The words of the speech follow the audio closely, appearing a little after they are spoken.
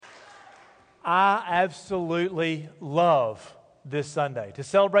I absolutely love this Sunday to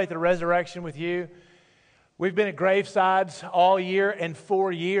celebrate the resurrection with you. We've been at gravesides all year and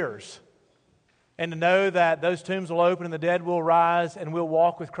 4 years. And to know that those tombs will open and the dead will rise and we'll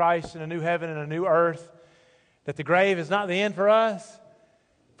walk with Christ in a new heaven and a new earth. That the grave is not the end for us.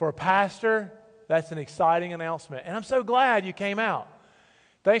 For a pastor, that's an exciting announcement. And I'm so glad you came out.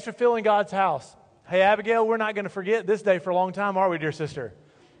 Thanks for filling God's house. Hey, Abigail, we're not going to forget this day for a long time, are we, dear sister?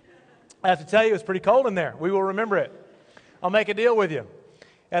 I have to tell you, it's pretty cold in there. We will remember it. I'll make a deal with you.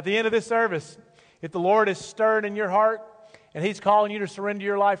 At the end of this service, if the Lord is stirred in your heart and He's calling you to surrender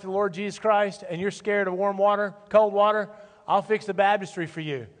your life to the Lord Jesus Christ and you're scared of warm water, cold water, I'll fix the baptistry for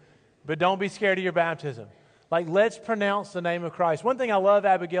you. But don't be scared of your baptism. Let's pronounce the name of Christ. One thing I love,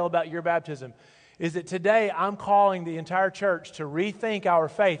 Abigail, about your baptism is that today I'm calling the entire church to rethink our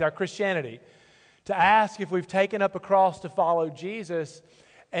faith, our Christianity, to ask if we've taken up a cross to follow Jesus.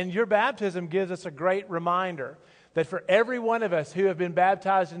 And your baptism gives us a great reminder that for every one of us who have been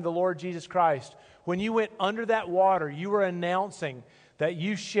baptized in the Lord Jesus Christ, when you went under that water, you were announcing that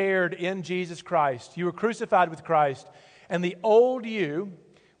you shared in Jesus Christ. You were crucified with Christ. And the old you,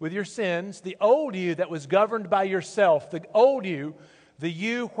 with your sins, the old you that was governed by yourself, the old you, the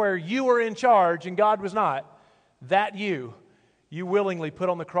you where you were in charge and God was not, that you willingly put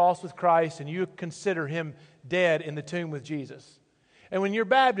on the cross with Christ and you consider Him dead in the tomb with Jesus. And when in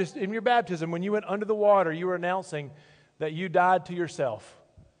your baptism, when you went under the water, you were announcing that you died to yourself.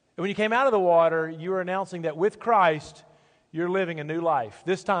 And when you came out of the water, you were announcing that with Christ, you're living a new life,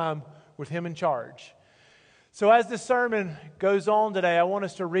 this time with Him in charge. So as this sermon goes on today, I want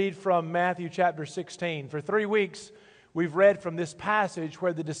us to read from Matthew chapter 16. For 3 weeks, we've read from this passage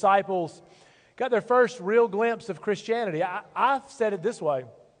where the disciples got their first real glimpse of Christianity. I've said it this way.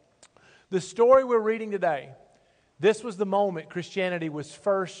 The story we're reading today, this was the moment Christianity was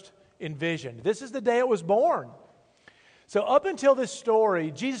first envisioned. This is the day it was born. So up until this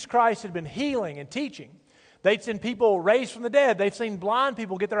story, Jesus Christ had been healing and teaching. They'd seen people raised from the dead. They've seen blind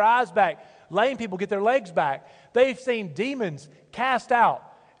people get their eyes back, lame people get their legs back. They've seen demons cast out,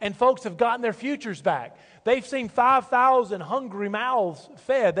 and folks have gotten their futures back. They've seen 5,000 hungry mouths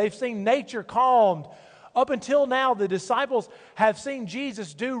fed. They've seen nature calmed. Up until now, the disciples have seen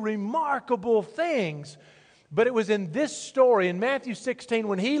Jesus do remarkable things. But it was in this story, in Matthew 16,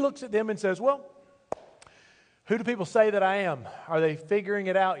 when He looks at them and says, well, who do people say that I am? Are they figuring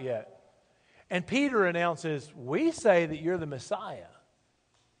it out yet? And Peter announces, we say that you're the Messiah.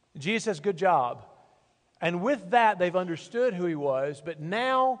 Jesus says, good job. And with that, they've understood who He was, but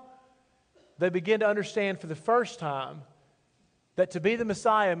now they begin to understand for the first time that to be the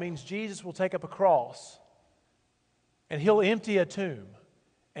Messiah means Jesus will take up a cross and He'll empty a tomb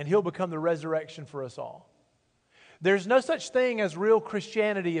and He'll become the resurrection for us all. There's no such thing as real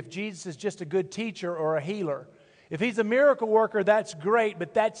Christianity if Jesus is just a good teacher or a healer. If He's a miracle worker, that's great,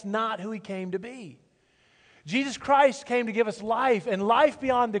 but that's not who He came to be. Jesus Christ came to give us life and life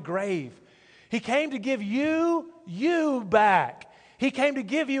beyond the grave. He came to give you back. He came to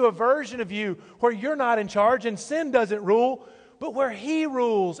give you a version of you where you're not in charge and sin doesn't rule, but where He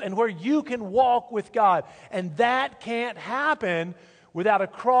rules and where you can walk with God. And that can't happen without a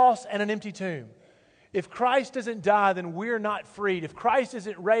cross and an empty tomb. If Christ doesn't die, then we're not freed. If Christ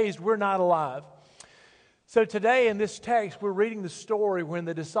isn't raised, we're not alive. So today in this text, we're reading the story when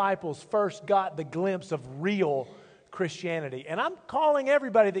the disciples first got the glimpse of real Christianity. And I'm calling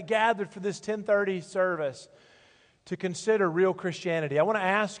everybody that gathered for this 10:30 service to consider real Christianity. I want to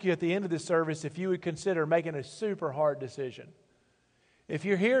ask you at the end of this service if you would consider making a super hard decision. If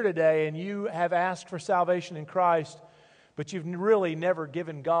you're here today and you have asked for salvation in Christ, but you've really never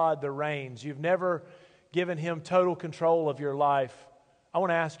given God the reins, you've never given Him total control of your life, I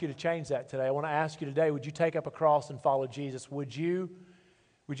want to ask you to change that today. I want to ask you today, would you take up a cross and follow Jesus? Would you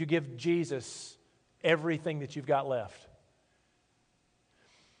give Jesus everything that you've got left?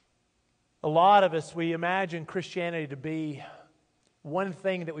 A lot of us, we imagine Christianity to be one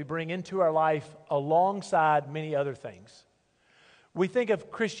thing that we bring into our life alongside many other things. We think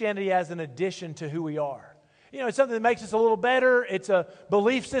of Christianity as an addition to who we are. You know, it's something that makes us a little better. It's a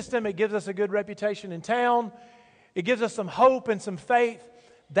belief system. It gives us a good reputation in town. It gives us some hope and some faith.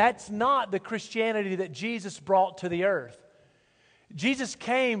 That's not the Christianity that Jesus brought to the earth. Jesus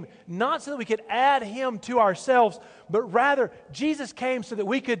came not so that we could add Him to ourselves, but rather Jesus came so that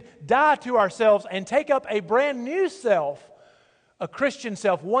we could die to ourselves and take up a brand new self, a Christian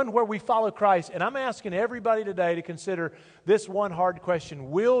self, one where we follow Christ. And I'm asking everybody today to consider this one hard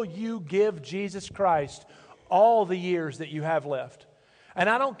question. Will you give Jesus Christ all the years that you have left? And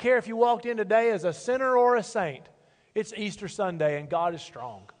I don't care if you walked in today as a sinner or a saint. It's Easter Sunday and God is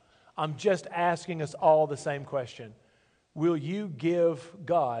strong. I'm just asking us all the same question. Will you give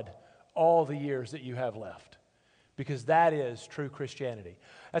God all the years that you have left? Because that is true Christianity.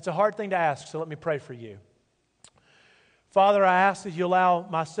 That's a hard thing to ask, so let me pray for you. Father, I ask that you allow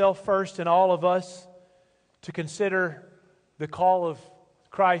myself first and all of us to consider the call of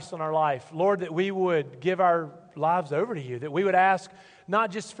Christ on our life. Lord, that we would give our lives over to you, that we would ask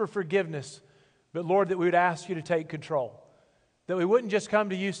not just for forgiveness, but Lord, that we would ask you to take control. That we wouldn't just come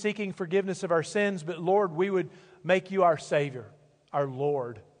to you seeking forgiveness of our sins, but Lord, we would make you our Savior, our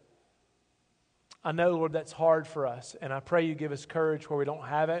Lord. I know, Lord, that's hard for us, and I pray you give us courage where we don't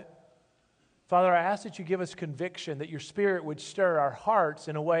have it. Father, I ask that you give us conviction, that your Spirit would stir our hearts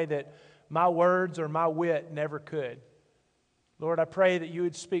in a way that my words or my wit never could. Lord, I pray that you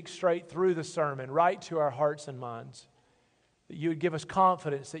would speak straight through the sermon, right to our hearts and minds. That you would give us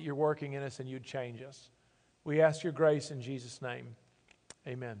confidence that you're working in us and you'd change us. We ask your grace in Jesus' name.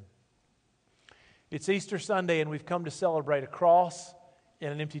 Amen. It's Easter Sunday and we've come to celebrate a cross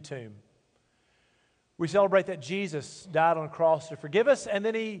and an empty tomb. We celebrate that Jesus died on a cross to forgive us, and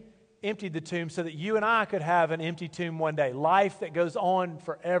then he emptied the tomb so that you and I could have an empty tomb one day. Life that goes on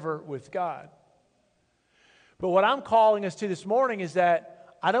forever with God. But what I'm calling us to this morning is that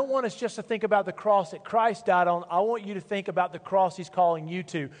I don't want us just to think about the cross that Christ died on. I want you to think about the cross he's calling you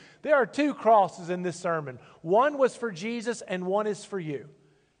to. There are two crosses in this sermon. One was for Jesus and one is for you.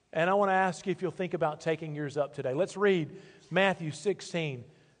 And I want to ask you if you'll think about taking yours up today. Let's read Matthew 16,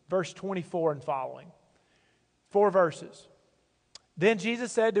 verse 24 and following. 4 verses. Then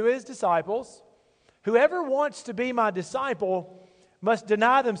Jesus said to his disciples, "Whoever wants to be my disciple must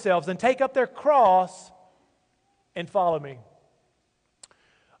deny themselves and take up their cross and follow me."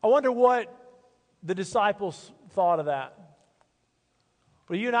 I wonder what the disciples thought of that.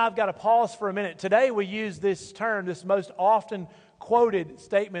 Well, you and I have got to pause for a minute. Today we use this term, this most often quoted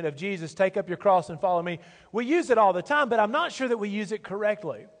statement of Jesus, "Take up your cross and follow me." We use it all the time, but I'm not sure that we use it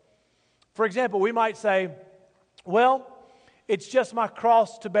correctly. For example, we might say, "Well, it's just my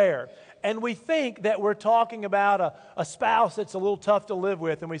cross to bear." And we think that we're talking about a spouse that's a little tough to live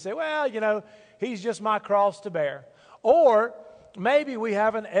with. And we say, "Well, you know, he's just my cross to bear." Or maybe we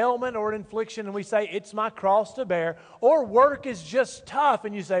have an ailment or an infliction and we say, "It's my cross to bear." Or work is just tough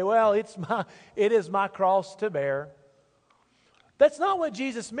and you say, "Well, it is my cross to bear." That's not what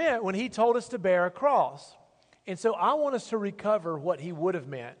Jesus meant when he told us to bear a cross. And so I want us to recover what he would have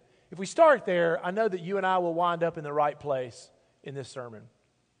meant. If we start there, I know that you and I will wind up in the right place in this sermon.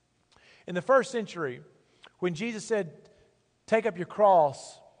 In the first century, when Jesus said, "Take up your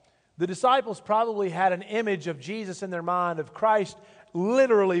cross," the disciples probably had an image of Jesus in their mind, of Christ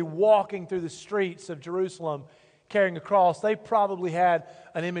literally walking through the streets of Jerusalem carrying a cross. They probably had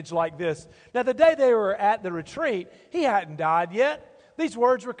an image like this. Now, the day they were at the retreat, he hadn't died yet. These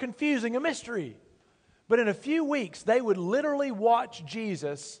words were confusing, a mystery. But in a few weeks, they would literally watch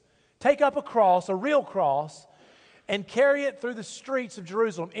Jesus take up a cross, a real cross, and carry it through the streets of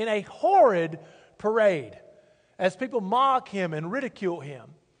Jerusalem in a horrid parade as people mock him and ridicule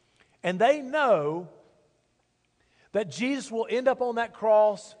him. And they know that Jesus will end up on that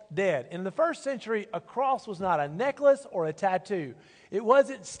cross dead. In the first century, a cross was not a necklace or a tattoo. It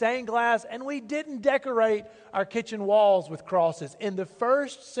wasn't stained glass, and we didn't decorate our kitchen walls with crosses. In the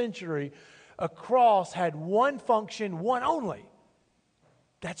first century, a cross had one function, one only.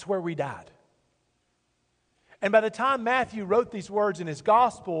 That's where we died. And by the time Matthew wrote these words in his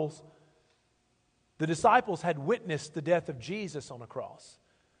Gospels, the disciples had witnessed the death of Jesus on a cross.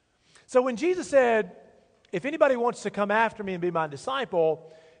 So when Jesus said, "If anybody wants to come after me and be my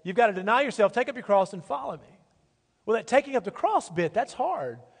disciple, you've got to deny yourself, take up your cross, and follow me." Well, that taking up the cross bit, that's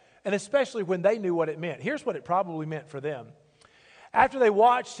hard. And especially when they knew what it meant. Here's what it probably meant for them. After they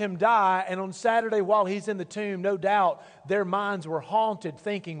watched him die, and on Saturday while he's in the tomb, no doubt their minds were haunted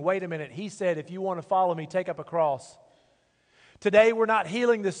thinking, "Wait a minute, he said, if you want to follow me, take up a cross." Today we're not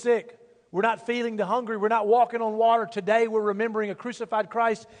healing the sick. We're not feeding the hungry. We're not walking on water. Today we're remembering a crucified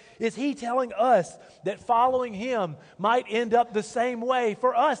Christ. Is he telling us that following him might end up the same way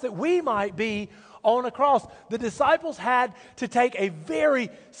for us, that we might be on a cross? The disciples had to take a very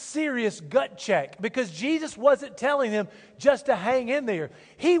serious gut check because Jesus wasn't telling them just to hang in there.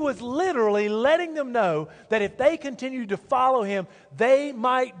 He was literally letting them know that if they continued to follow him, they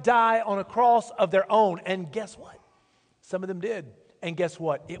might die on a cross of their own. And guess what? Some of them did. And guess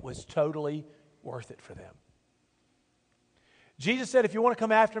what? It was totally worth it for them. Jesus said, if you want to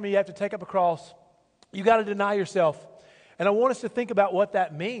come after me, you have to take up a cross. You got to deny yourself. And I want us to think about what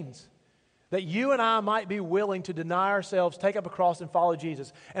that means. that you and I might be willing to deny ourselves, take up a cross, and follow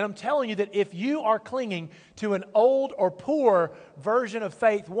Jesus. And I'm telling you that if you are clinging to an old or poor version of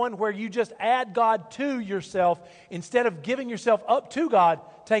faith, one where you just add God to yourself instead of giving yourself up to God,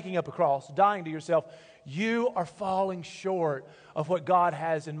 taking up a cross, dying to yourself, you are falling short of what God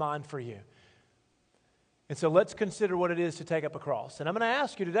has in mind for you. And so let's consider what it is to take up a cross. And I'm going to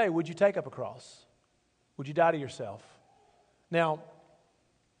ask you today, would you take up a cross? Would you die to yourself? Now,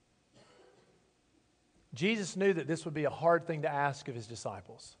 Jesus knew that this would be a hard thing to ask of his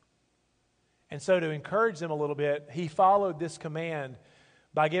disciples. And so to encourage them a little bit, he followed this command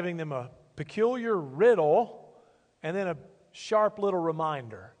by giving them a peculiar riddle and then a sharp little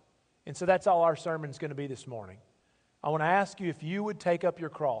reminder. And so that's all our sermon's going to be this morning. I want to ask you, if you would take up your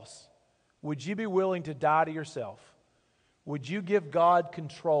cross, would you be willing to die to yourself? Would you give God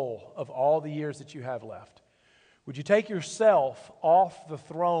control of all the years that you have left? Would you take yourself off the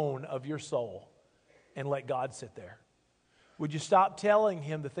throne of your soul and let God sit there? Would you stop telling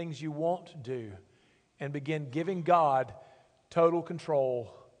Him the things you won't do and begin giving God total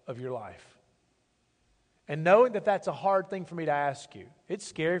control of your life? And knowing that that's a hard thing for me to ask you, it's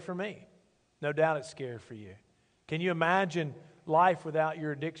scary for me. No doubt it's scary for you. Can you imagine life without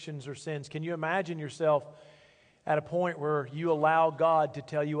your addictions or sins? Can you imagine yourself at a point where you allow God to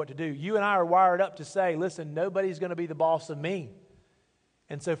tell you what to do? You and I are wired up to say, listen, nobody's going to be the boss of me.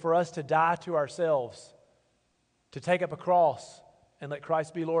 And so for us to die to ourselves, to take up a cross and let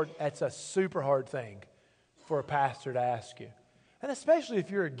Christ be Lord, that's a super hard thing for a pastor to ask you. And especially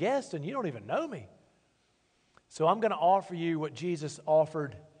if you're a guest and you don't even know me. So I'm going to offer you what Jesus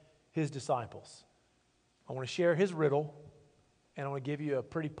offered his disciples. I want to share his riddle, and I want to give you a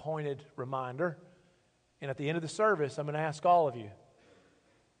pretty pointed reminder. And at the end of the service, I'm going to ask all of you,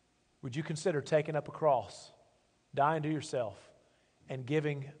 would you consider taking up a cross, dying to yourself, and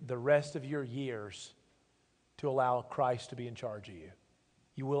giving the rest of your years to allow Christ to be in charge of you?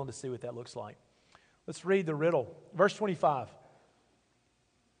 You willing to see what that looks like? Let's read the riddle. Verse 25.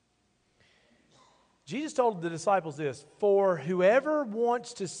 Jesus told the disciples this: "For whoever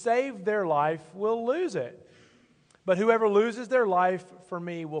wants to save their life will lose it, but whoever loses their life for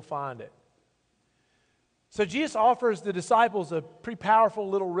me will find it." So Jesus offers the disciples a pretty powerful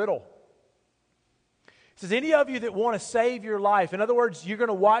little riddle. He says, any of you that want to save your life, in other words, you're going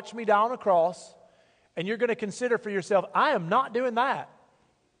to watch me die on a cross, and you're going to consider for yourself, I am not doing that.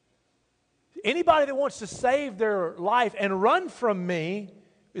 Anybody that wants to save their life and run from me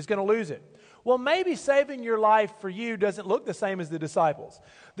is going to lose it. Well, maybe saving your life for you doesn't look the same as the disciples.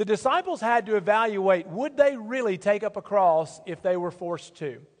 The disciples had to evaluate, would they really take up a cross if they were forced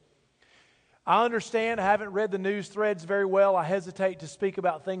to? I understand, I haven't read the news threads very well. I hesitate to speak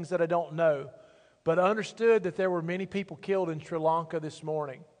about things that I don't know. But I understood that there were many people killed in Sri Lanka this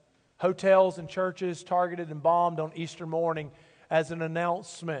morning. Hotels and churches targeted and bombed on Easter morning as an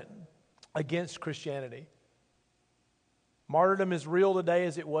announcement against Christianity. Martyrdom is real today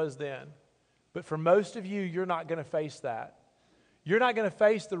as it was then. But for most of you, you're not going to face that. You're not going to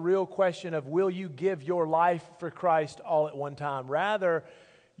face the real question of, will you give your life for Christ all at one time? Rather,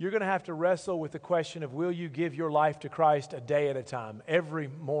 you're going to have to wrestle with the question of, will you give your life to Christ a day at a time, every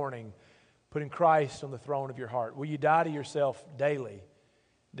morning, putting Christ on the throne of your heart? Will you die to yourself daily,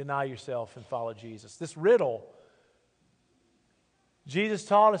 deny yourself, and follow Jesus? This riddle, Jesus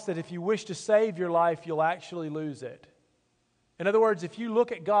taught us that if you wish to save your life, you'll actually lose it. In other words, if you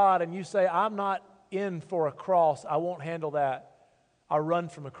look at God and you say, I'm not in for a cross, I won't handle that, I'll run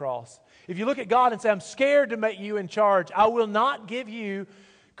from a cross. If you look at God and say, I'm scared to make you in charge, I will not give you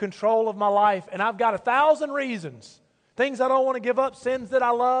control of my life, and I've got 1,000 reasons, things I don't want to give up, sins that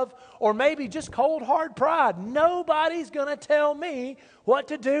I love, or maybe just cold hard pride. Nobody's going to tell me what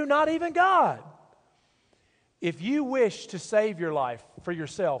to do, not even God. If you wish to save your life for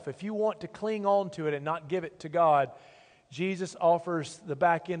yourself, if you want to cling on to it and not give it to God, Jesus offers the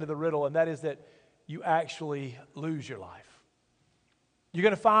back end of the riddle, and that is that you actually lose your life. You're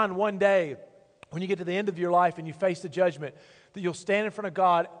going to find one day when you get to the end of your life and you face the judgment that you'll stand in front of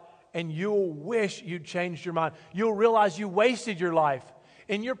God and you'll wish you'd changed your mind. You'll realize you wasted your life.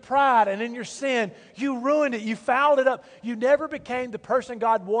 In your pride and in your sin, you ruined it. You fouled it up. You never became the person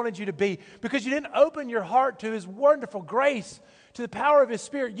God wanted you to be because you didn't open your heart to His wonderful grace, to the power of His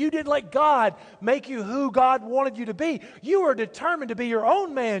Spirit. You didn't let God make you who God wanted you to be. You were determined to be your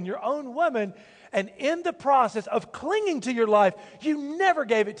own man, your own woman, and in the process of clinging to your life, you never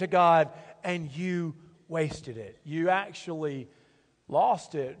gave it to God, and you wasted it. You actually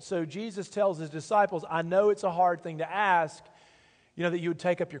lost it. So Jesus tells His disciples, I know it's a hard thing to ask, that you would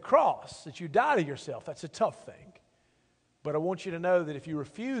take up your cross, that you die to yourself. That's a tough thing. But I want you to know that if you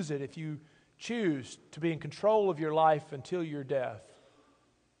refuse it, if you choose to be in control of your life until your death,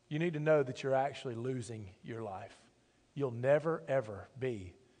 you need to know that you're actually losing your life. You'll never, ever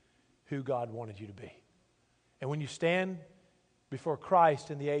be who God wanted you to be. And when you stand before Christ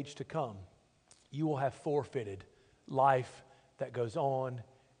in the age to come, you will have forfeited life that goes on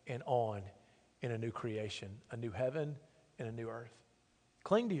and on in a new creation, a new heaven and a new earth.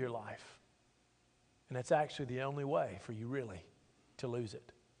 Cling to your life. And that's actually the only way for you really to lose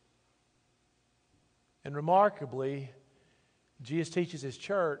it. And remarkably, Jesus teaches His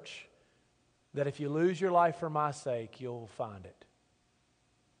church that if you lose your life for my sake, you'll find it.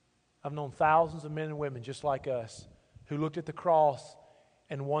 I've known thousands of men and women just like us who looked at the cross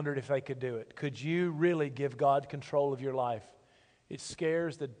and wondered if they could do it. Could you really give God control of your life? It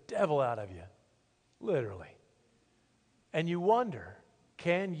scares the devil out of you, literally. And you wonder,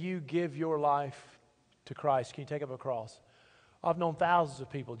 can you give your life to Christ? Can you take up a cross? I've known thousands of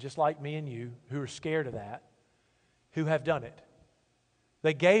people just like me and you who are scared of that, who have done it.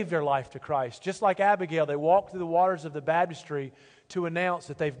 They gave their life to Christ. Just like Abigail, they walked through the waters of the baptistry to announce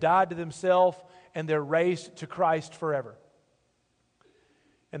that they've died to themselves and they're raised to Christ forever.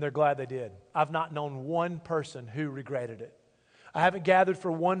 And they're glad they did. I've not known one person who regretted it. I haven't gathered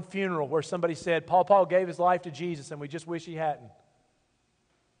for one funeral where somebody said, Paul gave his life to Jesus and we just wish he hadn't.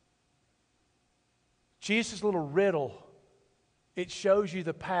 Jesus' little riddle, it shows you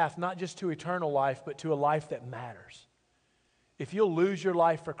the path not just to eternal life, but to a life that matters. If you'll lose your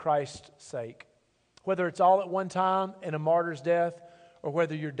life for Christ's sake, whether it's all at one time in a martyr's death, or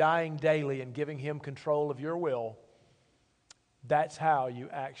whether you're dying daily and giving Him control of your will, that's how you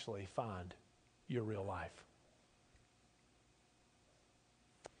actually find your real life.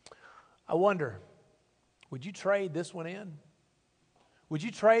 I wonder, would you trade this one in? Would you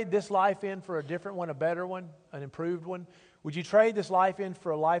trade this life in for a different one, a better one, an improved one? Would you trade this life in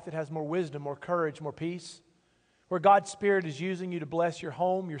for a life that has more wisdom, more courage, more peace? Where God's Spirit is using you to bless your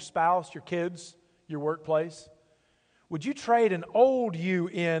home, your spouse, your kids, your workplace? Would you trade an old you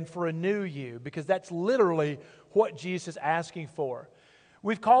in for a new you? Because that's literally what Jesus is asking for.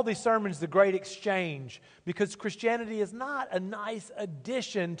 We've called these sermons the Great Exchange because Christianity is not a nice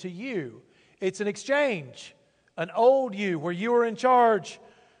addition to you. It's an exchange. An old you where you are in charge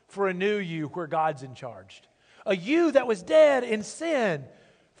for a new you where God's in charge. A you that was dead in sin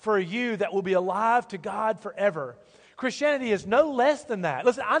for a you that will be alive to God forever. Christianity is no less than that.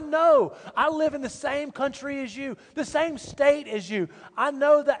 Listen, I know I live in the same country as you, the same state as you. I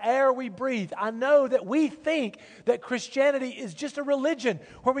know the air we breathe. I know that we think that Christianity is just a religion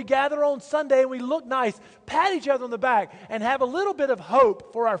where we gather on Sunday and we look nice, pat each other on the back, and have a little bit of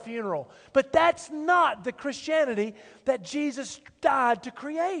hope for our funeral. But that's not the Christianity that Jesus died to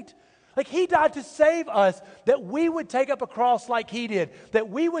create. Like He died to save us, that we would take up a cross like He did, that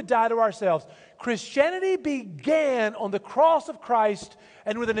we would die to ourselves. Christianity began on the cross of Christ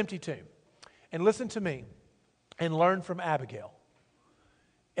and with an empty tomb. And listen to me and learn from Abigail.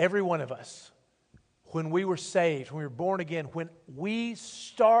 Every one of us, when we were saved, when we were born again, when we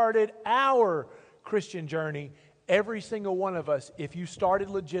started our Christian journey, every single one of us, if you started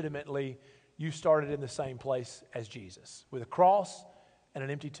legitimately, you started in the same place as Jesus, with a cross and an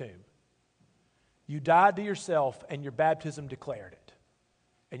empty tomb. You died to yourself and your baptism declared it.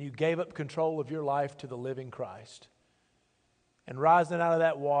 And you gave up control of your life to the living Christ. And rising out of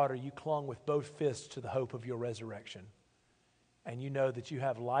that water, you clung with both fists to the hope of your resurrection. And you know that you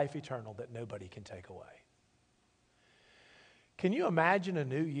have life eternal that nobody can take away. Can you imagine a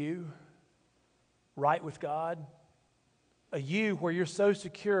new you right with God? A you where you're so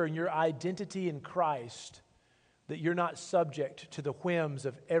secure in your identity in Christ that you're not subject to the whims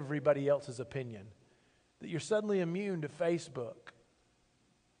of everybody else's opinion. That you're suddenly immune to Facebook,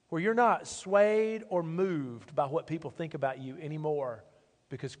 where you're not swayed or moved by what people think about you anymore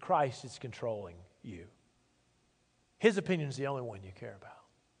because Christ is controlling you. His opinion is the only one you care about.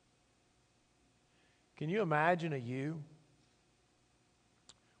 Can you imagine a you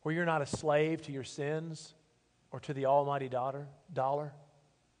where you're not a slave to your sins or to the almighty dollar?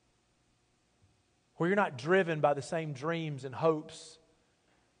 Where you're not driven by the same dreams and hopes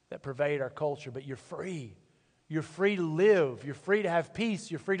that pervade our culture, but you're free. You're free to live. You're free to have peace.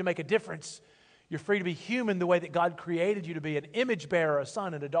 You're free to make a difference. You're free to be human the way that God created you to be, an image bearer, a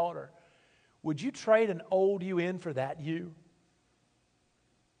son and a daughter. Would you trade an old you in for that you?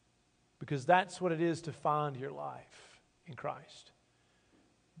 Because that's what it is to find your life in Christ.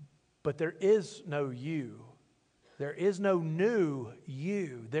 But there is no you. There is no new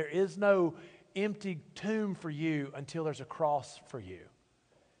you. There is no empty tomb for you until there's a cross for you.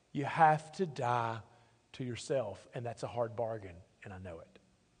 You have to die to yourself, and that's a hard bargain, and I know it.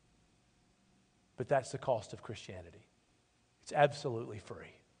 But that's the cost of Christianity. It's absolutely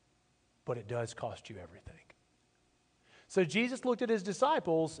free, but it does cost you everything. So Jesus looked at his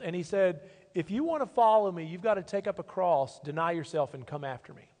disciples and he said, if you want to follow me, you've got to take up a cross, deny yourself, and come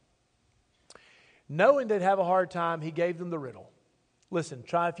after me. Knowing they'd have a hard time, he gave them the riddle. Listen,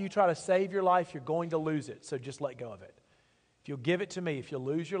 if you try to save your life, you're going to lose it, so just let go of it. If you'll give it to me, if you'll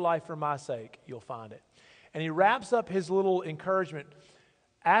lose your life for my sake, you'll find it. And he wraps up his little encouragement.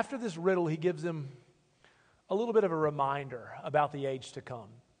 After this riddle, he gives them a little bit of a reminder about the age to come.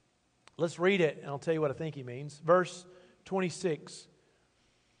 Let's read it, and I'll tell you what I think he means. Verse 26.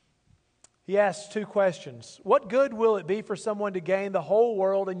 He asks two questions. What good will it be for someone to gain the whole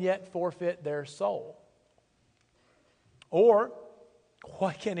world and yet forfeit their soul? Or,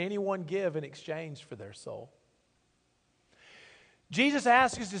 what can anyone give in exchange for their soul? Jesus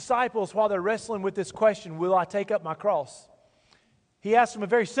asked his disciples while they're wrestling with this question, will I take up my cross? He asked them a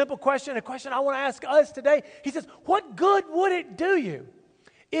very simple question, a question I want to ask us today. He says, what good would it do you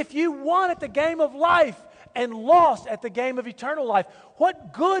if you won at the game of life and lost at the game of eternal life?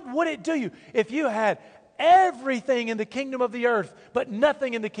 What good would it do you if you had everything in the kingdom of the earth but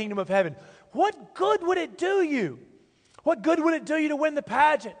nothing in the kingdom of heaven? What good would it do you? What good would it do you to win the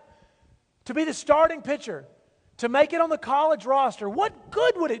pageant, to be the starting pitcher, to make it on the college roster? What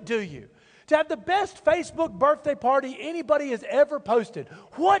good would it do you to have the best Facebook birthday party anybody has ever posted?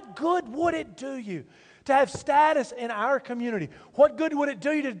 What good would it do you to have status in our community? What good would it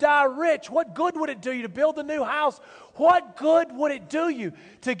do you to die rich? What good would it do you to build a new house? What good would it do you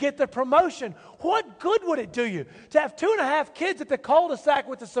to get the promotion? What good would it do you to have 2.5 kids at the cul-de-sac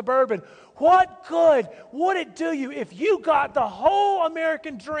with the Suburban? What good would it do you if you got the whole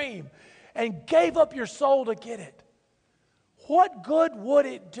American dream and gave up your soul to get it? What good would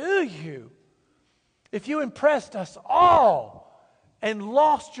it do you if you impressed us all and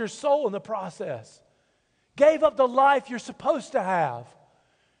lost your soul in the process? Gave up the life you're supposed to have?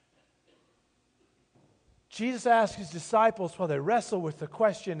 Jesus asked his disciples while they wrestle with the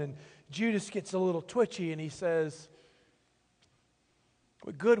question, and Judas gets a little twitchy and he says,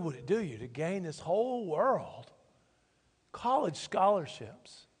 what good would it do you to gain this whole world? College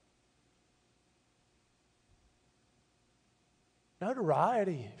scholarships,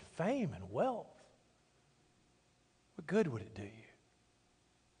 notoriety, fame, and wealth. What good would it do you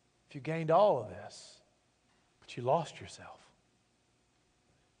if you gained all of this, but you lost yourself?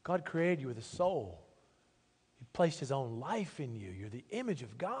 God created you with a soul. He placed his own life in you. You're the image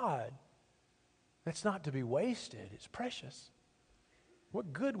of God. That's not to be wasted. It's precious.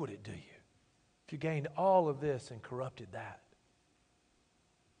 What good would it do you if you gained all of this and corrupted that?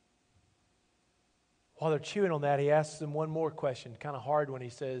 While they're chewing on that, he asks them one more question, kind of hard when he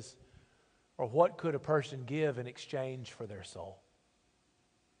says, or what could a person give in exchange for their soul?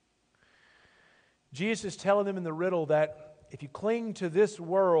 Jesus is telling them in the riddle that if you cling to this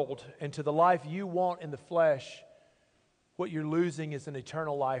world and to the life you want in the flesh, what you're losing is an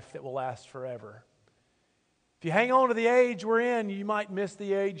eternal life that will last forever. If you hang on to the age we're in, you might miss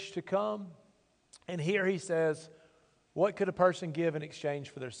the age to come. And here he says, what could a person give in exchange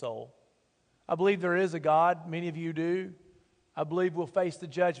for their soul? I believe there is a God. Many of you do. I believe we'll face the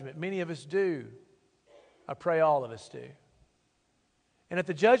judgment. Many of us do. I pray all of us do. And at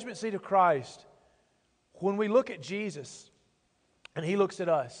the judgment seat of Christ, when we look at Jesus and he looks at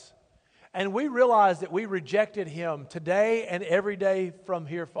us, and we realize that we rejected him today and every day from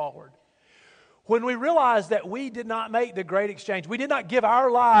here forward, when we realize that we did not make the great exchange, we did not give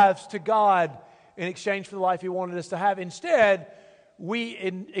our lives to God in exchange for the life he wanted us to have. Instead, we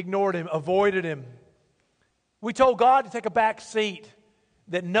ignored him, avoided him. We told God to take a back seat,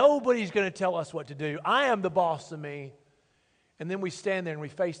 that nobody's going to tell us what to do. I am the boss of me. And then we stand there and we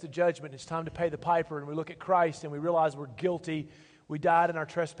face the judgment. It's time to pay the piper, and we look at Christ and we realize we're guilty. We died in our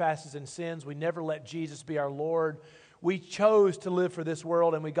trespasses and sins. We never let Jesus be our Lord. We chose to live for this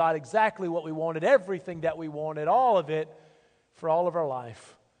world, and we got exactly what we wanted, everything that we wanted, all of it for all of our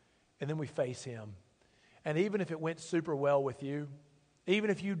life. And then we face him. And even if it went super well with you, even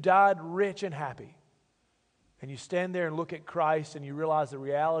if you died rich and happy, and you stand there and look at Christ and you realize the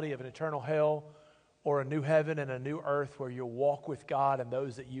reality of an eternal hell or a new heaven and a new earth where you'll walk with God and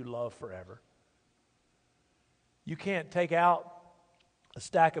those that you love forever. You can't take out a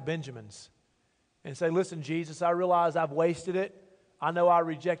stack of Benjamins and say, listen, Jesus, I realize I've wasted it. I know I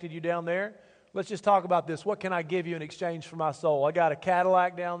rejected you down there. Let's just talk about this. What can I give you in exchange for my soul? I got a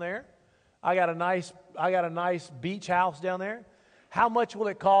Cadillac down there. I got a nice beach house down there. How much will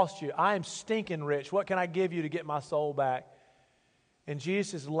it cost you? I am stinking rich. What can I give you to get my soul back? And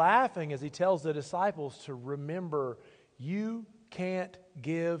Jesus is laughing as he tells the disciples to remember, you can't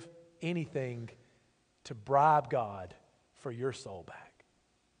give anything to bribe God for your soul back.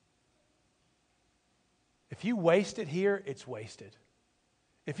 If you waste it here, it's wasted.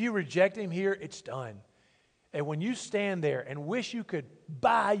 If you reject Him here, it's done. And when you stand there and wish you could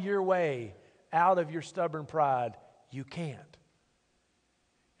buy your way out of your stubborn pride, you can't.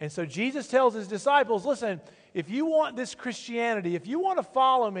 And so Jesus tells His disciples, listen, if you want this Christianity, if you want to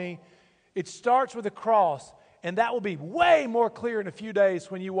follow me, it starts with a cross. And that will be way more clear in a few days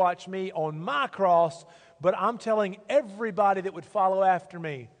when you watch me on my cross. But I'm telling everybody that would follow after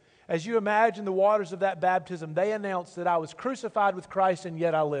me, as you imagine the waters of that baptism, they announced that I was crucified with Christ and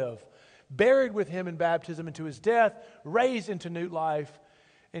yet I live. Buried with Him in baptism into His death, raised into new life.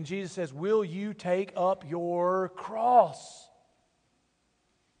 And Jesus says, will you take up your cross?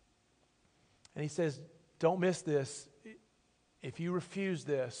 And He says, don't miss this. If you refuse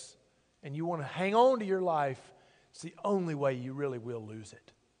this and you want to hang on to your life, it's the only way you really will lose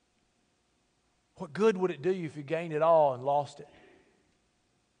it. What good would it do you if you gained it all and lost it?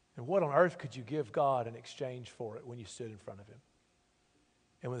 And what on earth could you give God in exchange for it when you stood in front of Him?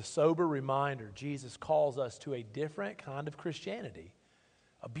 And with a sober reminder, Jesus calls us to a different kind of Christianity,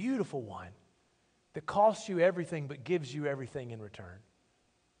 a beautiful one that costs you everything but gives you everything in return.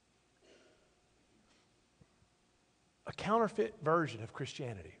 A counterfeit version of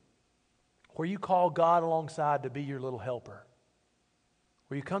Christianity where you call God alongside to be your little helper,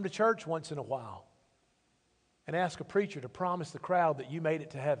 where you come to church once in a while and ask a preacher to promise the crowd that you made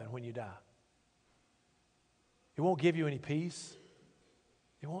it to heaven when you die. It won't give you any peace.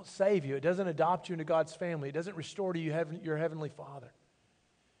 It won't save you. It doesn't adopt you into God's family. It doesn't restore to you your heavenly Father.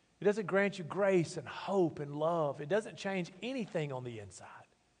 It doesn't grant you grace and hope and love. It doesn't change anything on the inside.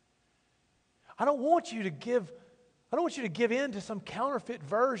 I don't want you to give in to some counterfeit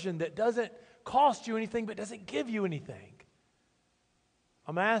version that doesn't cost you anything but doesn't give you anything.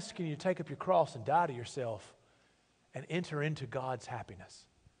 I'm asking you to take up your cross and die to yourself and enter into God's happiness.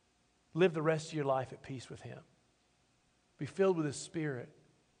 Live the rest of your life at peace with Him. Be filled with His Spirit.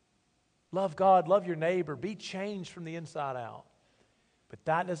 Love God, love your neighbor, be changed from the inside out. But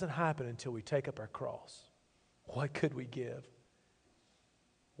that doesn't happen until we take up our cross. What could we give?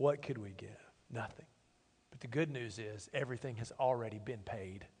 What could we give? Nothing. But the good news is everything has already been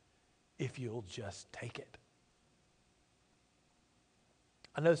paid if you'll just take it.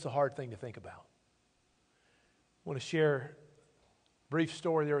 I know it's a hard thing to think about. I want to share a brief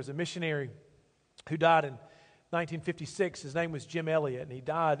story. There was a missionary who died in 1956. His name was Jim Elliot, and he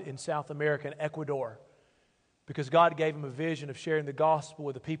died in South America, in Ecuador, because God gave him a vision of sharing the gospel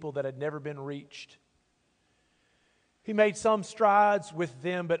with the people that had never been reached. He made some strides with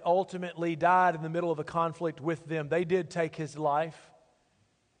them, but ultimately died in the middle of a conflict with them. They did take his life.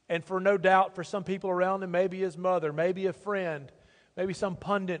 And for no doubt, for some people around him, maybe his mother, maybe a friend, maybe some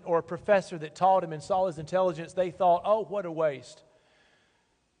pundit or a professor that taught him and saw his intelligence, they thought, oh, what a waste.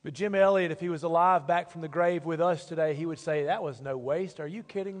 But Jim Elliot, if he was alive back from the grave with us today, he would say, that was no waste. Are you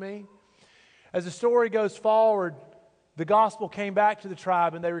kidding me? As the story goes forward, the gospel came back to the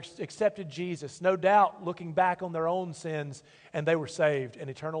tribe and they accepted Jesus, no doubt looking back on their own sins, and they were saved. And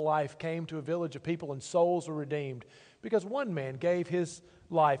eternal life came to a village of people and souls were redeemed because one man gave his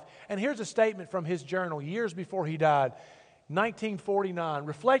life. And here's a statement from his journal years before he died, 1949,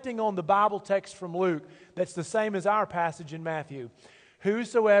 reflecting on the Bible text from Luke that's the same as our passage in Matthew.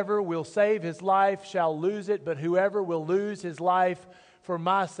 Whosoever will save his life shall lose it, but whoever will lose his life for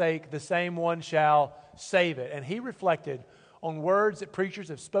my sake, the same one shall save it. And he reflected on words that preachers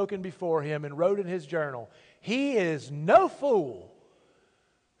have spoken before him and wrote in his journal. He is no fool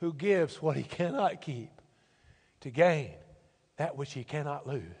who gives what he cannot keep to gain that which he cannot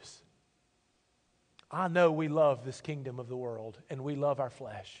lose. I know we love this kingdom of the world and we love our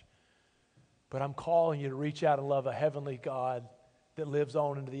flesh, but I'm calling you to reach out and love a heavenly God that lives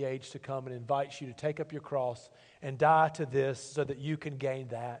on into the age to come and invites you to take up your cross and die to this so that you can gain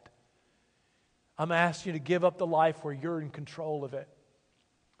that. I'm asking you to give up the life where you're in control of it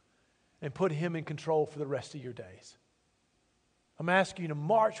and put Him in control for the rest of your days. I'm asking you to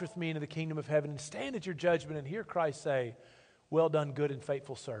march with me into the kingdom of heaven and stand at your judgment and hear Christ say, well done, good and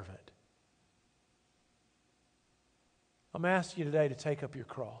faithful servant. I'm asking you today to take up your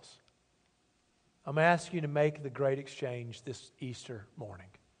cross. I'm asking you to make the great exchange this Easter morning,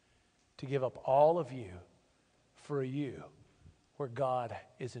 to give up all of you for a you where God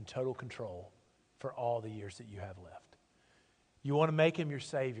is in total control for all the years that you have left. You want to make Him your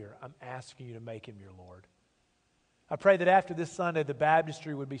Savior, I'm asking you to make Him your Lord. I pray that after this Sunday, the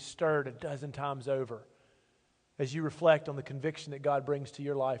baptistry would be stirred a dozen times over as you reflect on the conviction that God brings to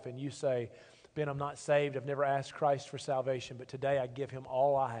your life and you say, Ben, I'm not saved, I've never asked Christ for salvation, but today I give Him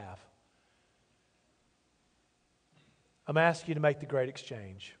all I have. I'm asking you to make the great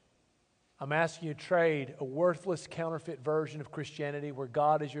exchange. I'm asking you to trade a worthless counterfeit version of Christianity where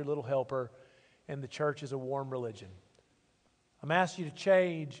God is your little helper and the church is a warm religion. I'm asking you to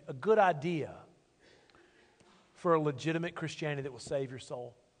change a good idea for a legitimate Christianity that will save your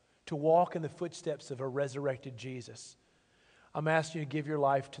soul, to walk in the footsteps of a resurrected Jesus. I'm asking you to give your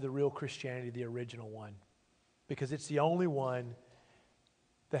life to the real Christianity, the original one, because it's the only one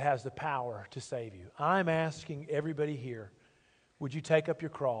that has the power to save you. I'm asking everybody here, would you take up your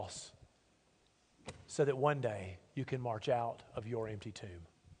cross so that one day you can march out of your empty tomb?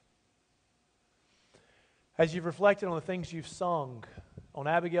 As you've reflected on the things you've sung, on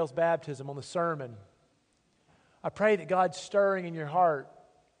Abigail's baptism, on the sermon, I pray that God's stirring in your heart.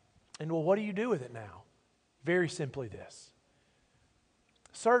 And well, what do you do with it now? Very simply this.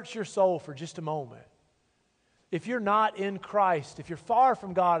 Search your soul for just a moment. If you're not in Christ, if you're far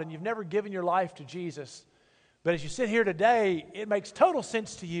from God and you've never given your life to Jesus, but as you sit here today, it makes total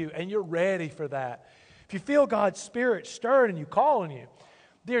sense to you and you're ready for that. If you feel God's Spirit stirring and you calling you,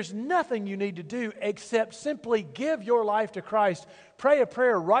 there's nothing you need to do except simply give your life to Christ. Pray a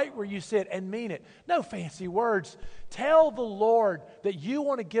prayer right where you sit and mean it. No fancy words. Tell the Lord that you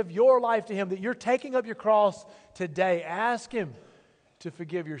want to give your life to Him, that you're taking up your cross today. Ask Him to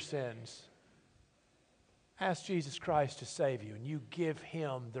forgive your sins. Ask Jesus Christ to save you, and you give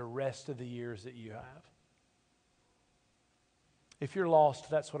Him the rest of the years that you have. If you're lost,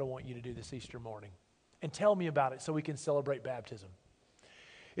 that's what I want you to do this Easter morning. And tell me about it so we can celebrate baptism.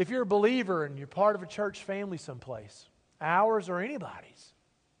 If you're a believer and you're part of a church family someplace, ours or anybody's,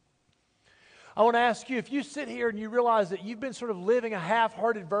 I want to ask you, if you sit here and you realize that you've been sort of living a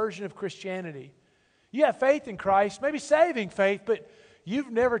half-hearted version of Christianity, you have faith in Christ, maybe saving faith, but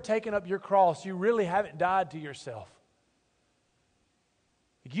you've never taken up your cross. You really haven't died to yourself.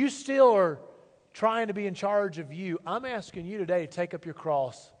 You still are trying to be in charge of you. I'm asking you today to take up your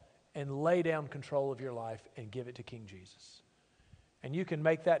cross and lay down control of your life and give it to King Jesus. And you can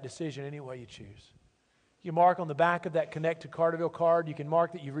make that decision any way you choose. You mark on the back of that Connect to Carterville card, you can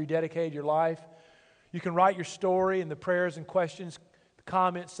mark that you've rededicated your life. You can write your story in the prayers and questions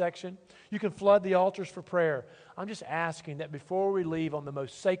comment section. You can flood the altars for prayer. I'm just asking that before we leave on the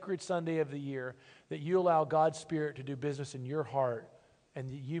most sacred Sunday of the year, that you allow God's Spirit to do business in your heart and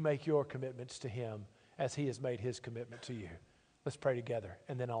that you make your commitments to Him as He has made His commitment to you. Let's pray together,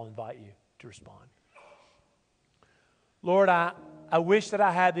 and then I'll invite you to respond. Lord, I wish that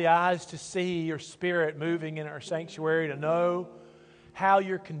I had the eyes to see your Spirit moving in our sanctuary, to know how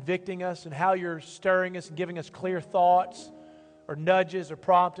you're convicting us and how you're stirring us and giving us clear thoughts or nudges or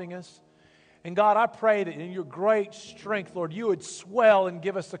prompting us. And God, I pray that in your great strength, Lord, you would swell and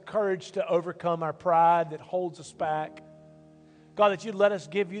give us the courage to overcome our pride that holds us back. God, that you'd let us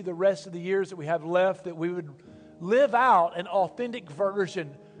give you the rest of the years that we have left, that we would live out an authentic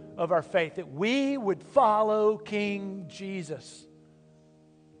version of our faith, that we would follow King Jesus.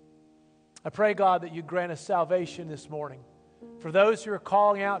 I pray, God, that you grant us salvation this morning. For those who are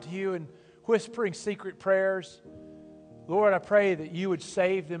calling out to you and whispering secret prayers, Lord, I pray that you would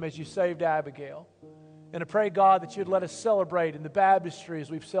save them as you saved Abigail. And I pray, God, that you'd let us celebrate in the baptistry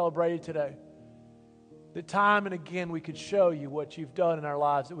as we've celebrated today. That time and again we could show you what you've done in our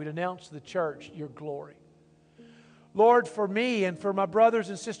lives, that we'd announce to the church your glory. Lord, for me and for my brothers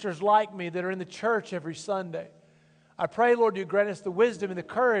and sisters like me that are in the church every Sunday, I pray, Lord, you grant us the wisdom and the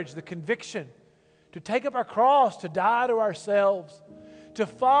courage, the conviction to take up our cross, to die to ourselves, to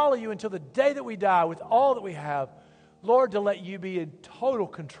follow you until the day that we die with all that we have. Lord, to let you be in total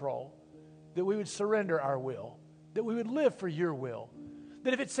control, that we would surrender our will, that we would live for your will,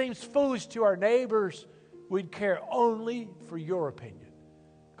 that if it seems foolish to our neighbors, we'd care only for your opinion.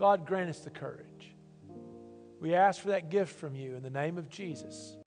 God, grant us the courage. We ask for that gift from you in the name of Jesus.